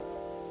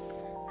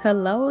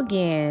Hello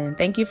again.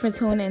 Thank you for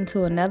tuning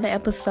into another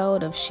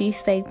episode of She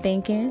Stay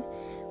Thinking,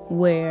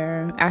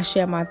 where I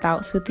share my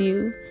thoughts with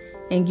you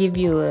and give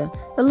you a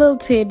little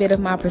tidbit of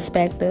my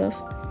perspective.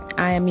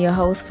 I am your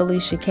host,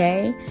 Felicia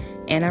K,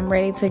 and I'm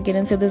ready to get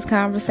into this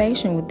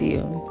conversation with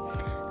you.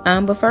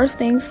 But first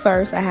things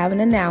first, I have an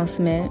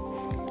announcement.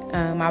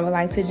 I would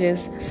like to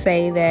just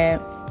say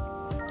that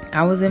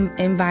I was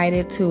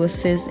invited to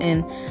assist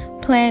in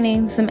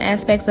planning some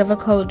aspects of a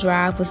coat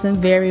drive with some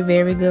very,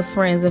 very good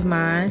friends of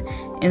mine.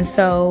 And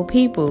so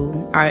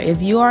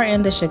if you are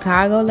in the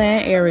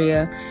Chicagoland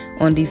area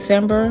on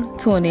December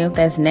 20th,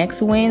 that's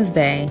next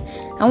Wednesday,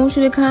 I want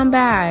you to come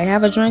by,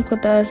 have a drink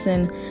with us,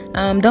 and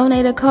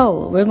donate a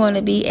coat. We're going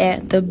to be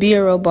at the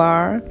Bureau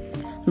Bar,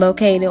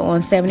 located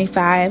on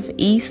 75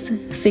 East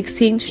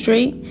 16th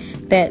Street.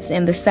 That's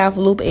in the South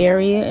Loop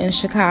area in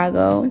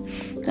Chicago.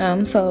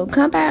 So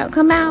come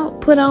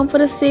out, put on for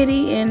the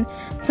city and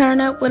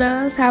turn up with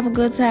us, have a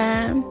good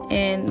time,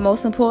 and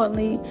most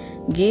importantly,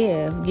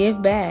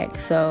 give back.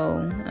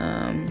 So,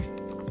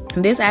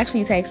 this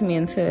actually takes me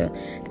into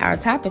our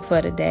topic for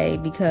today,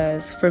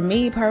 because for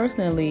me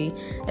personally,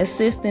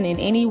 assisting in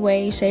any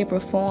way, shape,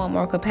 or form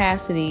or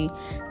capacity,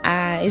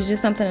 it's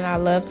just something that I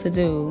love to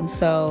do.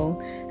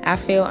 So I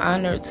feel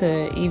honored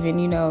to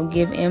even,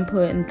 give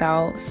input and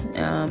thoughts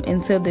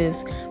into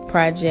this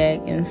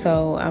project. And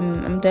so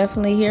I'm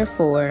definitely here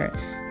for it.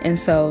 And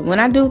so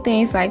when I do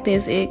things like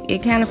this,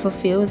 it kind of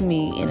fulfills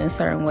me in a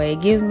certain way.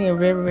 It gives me a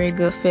very, very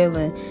good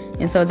feeling.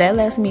 And so that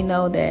lets me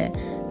know that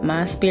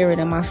my spirit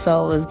and my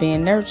soul is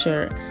being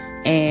nurtured.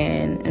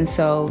 And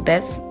so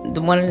that's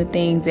one of the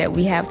things that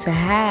we have to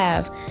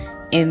have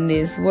in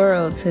this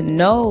world, to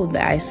know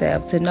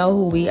thyself, to know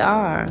who we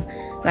are.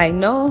 Like,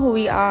 knowing who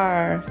we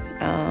are,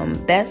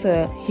 that's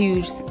a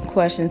huge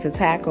question to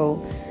tackle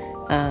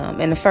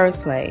in the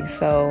first place.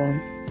 So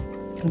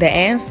the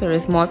answer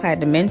is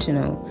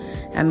multidimensional.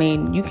 I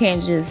mean, you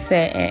can't just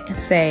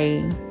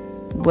say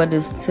what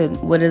does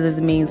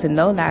it mean to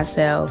know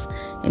thyself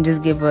and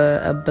just give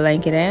a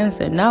blanket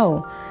answer.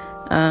 No.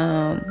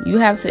 You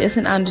have to, it's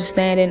an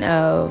understanding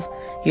of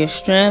your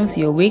strengths,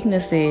 your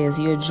weaknesses,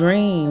 your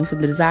dreams, the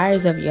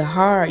desires of your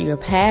heart, your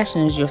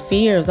passions, your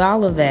fears,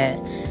 all of that.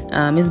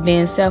 It's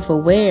being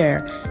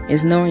self-aware,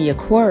 it's knowing your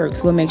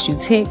quirks, what makes you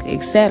tick,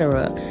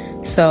 etc.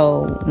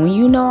 So when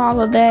you know all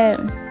of that,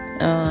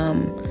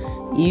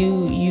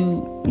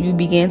 you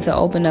begin to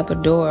open up a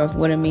door of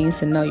what it means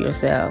to know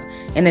yourself.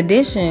 In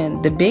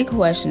addition, the big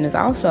question is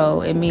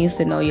also, it means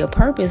to know your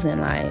purpose in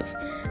life.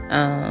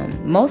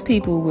 Most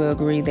people will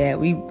agree that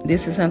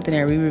this is something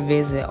that we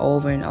revisit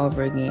over and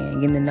over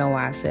again, getting to know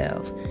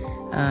ourselves.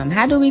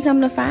 How do we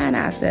come to find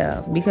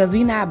ourselves? Because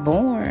we're not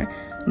born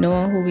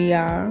knowing who we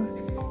are.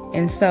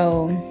 And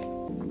so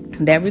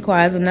that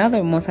requires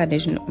another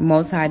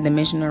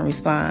multidimensional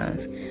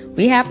response.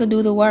 We have to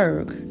do the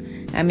work.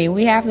 I mean,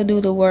 we have to do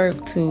the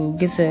work to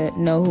get to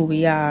know who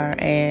we are.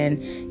 And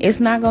it's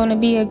not going to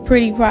be a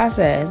pretty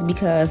process,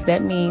 because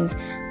that means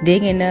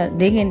digging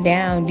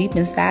down deep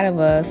inside of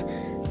us,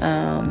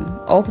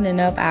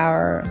 opening up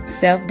our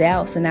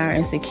self-doubts and our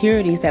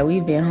insecurities that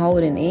we've been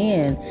holding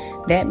in.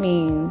 That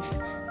means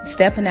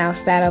stepping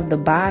outside of the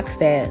box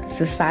that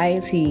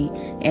society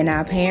and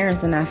our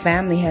parents and our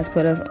family has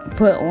put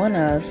on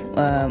us,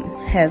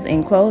 has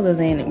enclosed us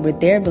in with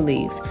their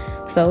beliefs.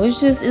 So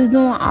it's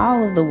doing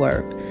all of the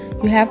work.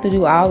 You have to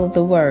do all of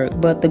the work.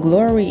 But the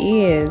glory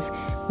is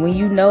when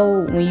you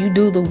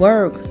do the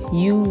work,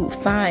 you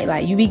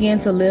find, you begin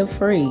to live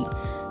free.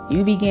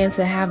 You begin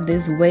to have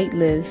this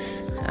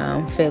weightless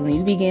feeling.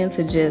 You begin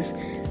to just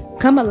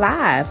come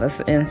alive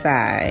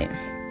inside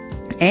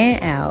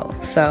and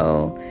out.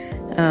 So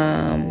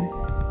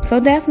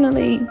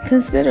definitely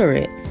consider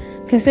it.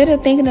 Consider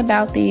thinking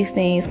about these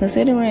things.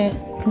 Consider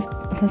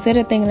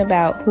thinking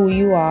about who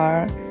you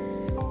are.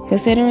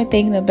 Consider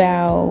thinking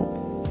about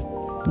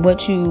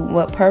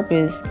what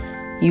purpose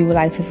you would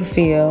like to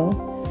fulfill,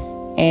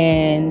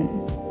 and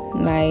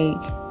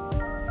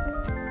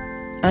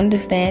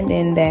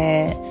understanding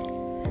that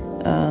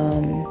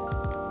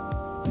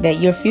that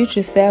your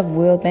future self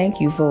will thank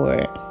you for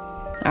it.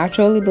 I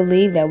truly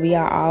believe that we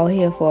are all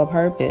here for a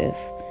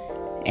purpose,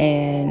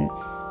 and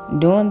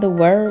doing the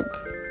work,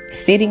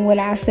 sitting with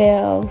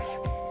ourselves,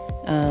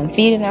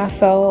 feeding our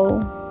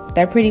soul,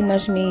 that pretty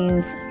much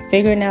means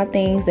figuring out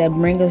things that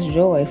bring us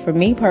joy. For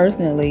me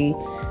personally,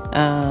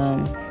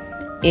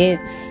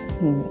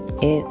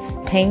 it's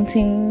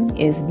painting,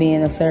 it's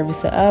being of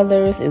service to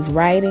others, it's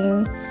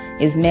writing,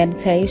 it's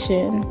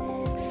meditation.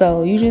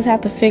 So you just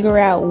have to figure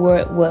out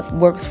what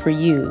works for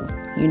you.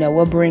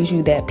 What brings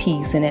you that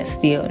peace and that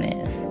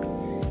stillness.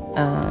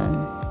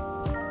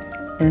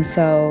 And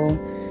so,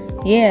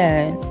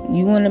 yeah,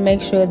 you want to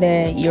make sure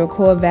that your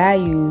core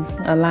values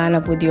align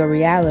up with your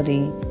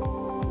reality.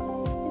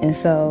 And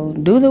so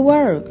do the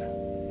work.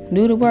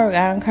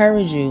 I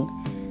encourage you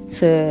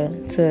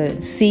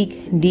to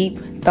seek deep,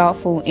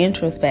 thoughtful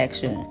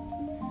introspection,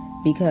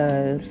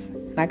 because,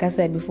 like I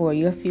said before,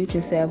 your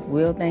future self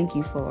will thank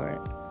you for it.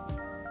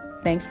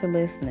 Thanks for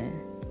listening.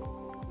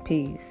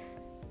 Peace.